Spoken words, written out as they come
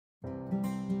Hello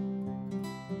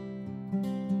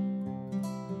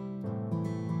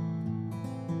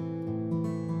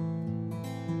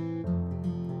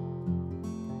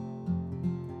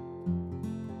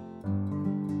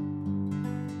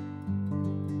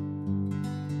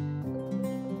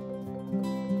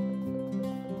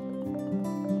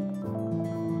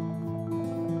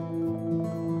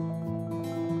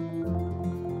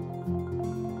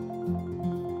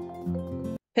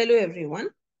everyone.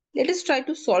 Let us try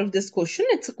to solve this question.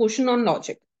 It's a question on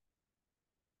logic.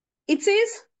 It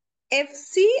says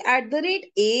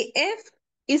FC@AF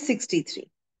is 63.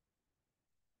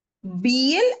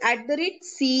 BL@CE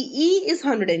is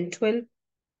 112.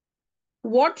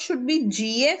 What should be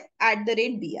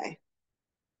GF@BI?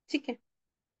 Okay.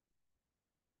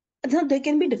 Now there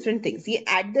can be different things. The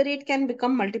at the rate can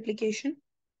become multiplication.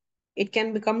 It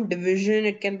can become division.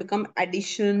 It can become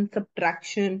addition,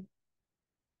 subtraction.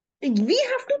 We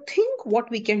have to think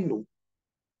what we can do.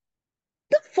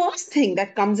 The first thing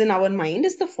that comes in our mind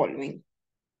is the following.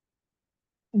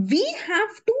 We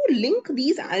have to link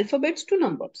these alphabets to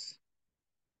numbers.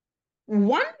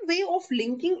 One way of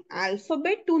linking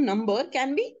alphabet to number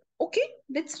can be, okay,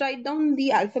 let's write down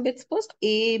the alphabets first.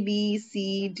 A, B,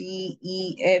 C, D,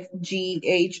 E, F, G,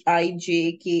 H, I,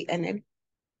 J, K, and L.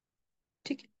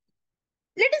 Okay.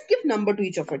 Let us give number to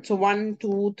each of it. So 1,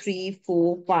 2, 3,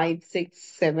 4, 5, 6,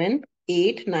 7,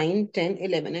 8, 9, 10,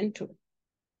 11, and 2.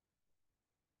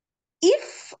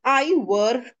 If I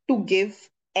were to give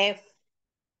F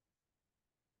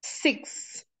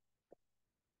 6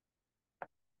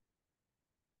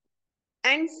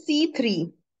 and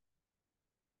C3,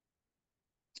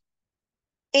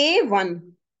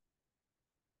 A1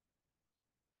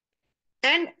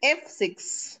 and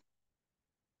F6,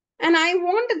 and I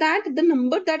want that the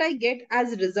number that I get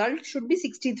as result should be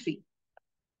 63.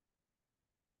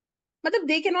 But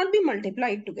they cannot be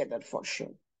multiplied together for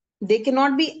sure. They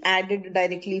cannot be added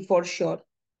directly for sure.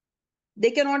 They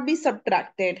cannot be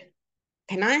subtracted.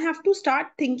 Then I have to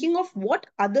start thinking of what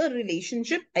other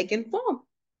relationship I can form.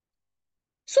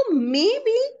 So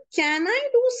maybe can I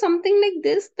do something like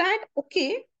this that,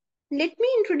 okay, let me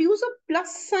introduce a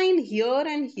plus sign here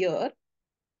and here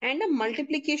and a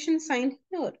multiplication sign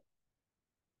here.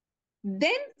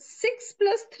 Then 6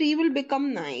 plus 3 will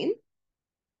become 9.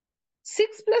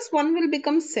 6 plus 1 will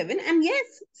become 7. And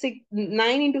yes,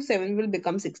 9 into 7 will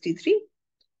become 63.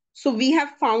 So we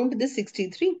have found the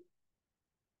 63.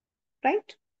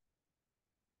 Right?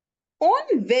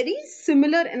 On very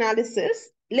similar analysis,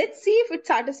 let's see if it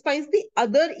satisfies the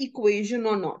other equation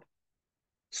or not.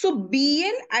 So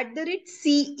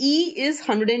BL@CE is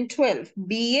 112.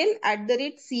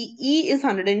 BL@CE is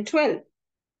 112.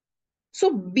 So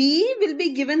B will be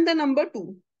given the number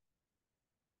 2.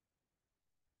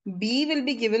 B will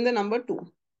be given the number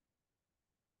 2.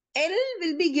 L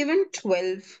will be given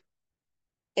 12.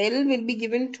 L will be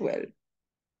given 12.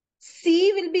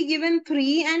 C will be given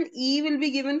 3 and E will be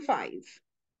given 5.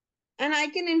 And I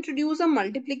can introduce a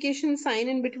multiplication sign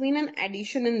in between and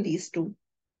addition in these two.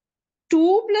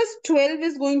 2 plus 12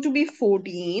 is going to be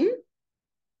 14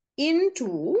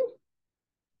 into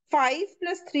 5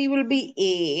 plus 3 will be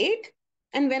 8.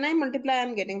 And when I multiply,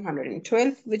 I'm getting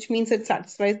 112, which means it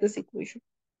satisfies this equation.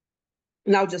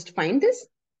 Now just find this.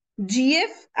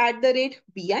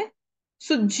 GF@BI.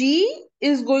 So G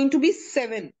is going to be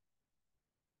 7.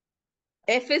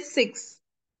 F is 6.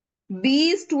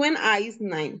 B is 2 and I is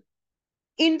 9.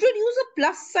 Introduce a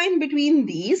plus sign between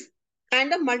these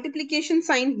and a multiplication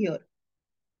sign here.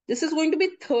 This is going to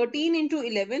be 13 into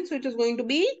 11. So it is going to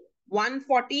be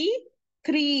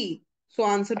 143. So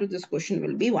answer to this question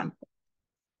will be 1.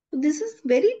 So this is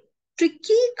very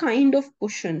tricky kind of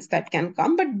questions that can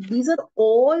come. But these are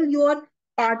all your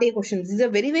Part A questions. These are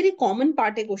very, very common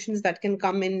Part A questions that can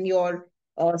come in your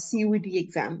CUET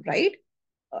exam, right?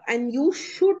 And you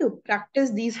should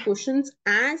practice these questions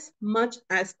as much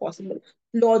as possible.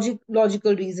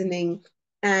 Logical reasoning,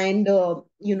 and your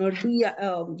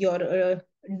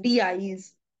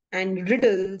DIs and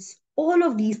riddles. All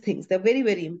of these things, they're very,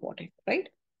 very important, right?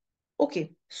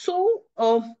 Okay, so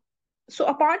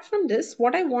apart from this,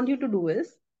 what I want you to do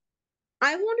is,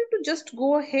 I want you to just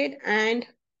go ahead and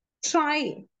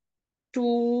try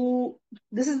to.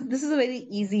 This is a very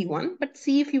easy one, but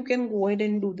see if you can go ahead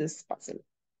and do this puzzle.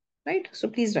 Right? So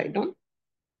please write down.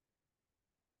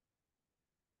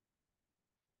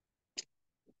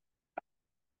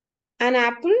 An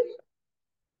apple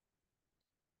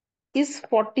is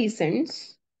 40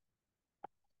 cents.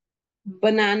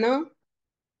 Banana,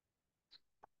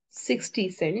 60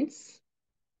 cents.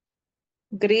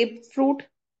 Grapefruit,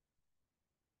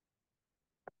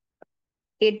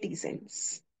 80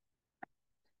 cents.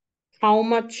 How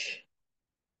much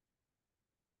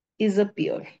is a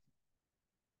peer?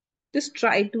 Just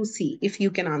try to see if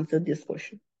you can answer this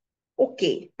question.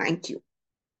 Okay, thank you.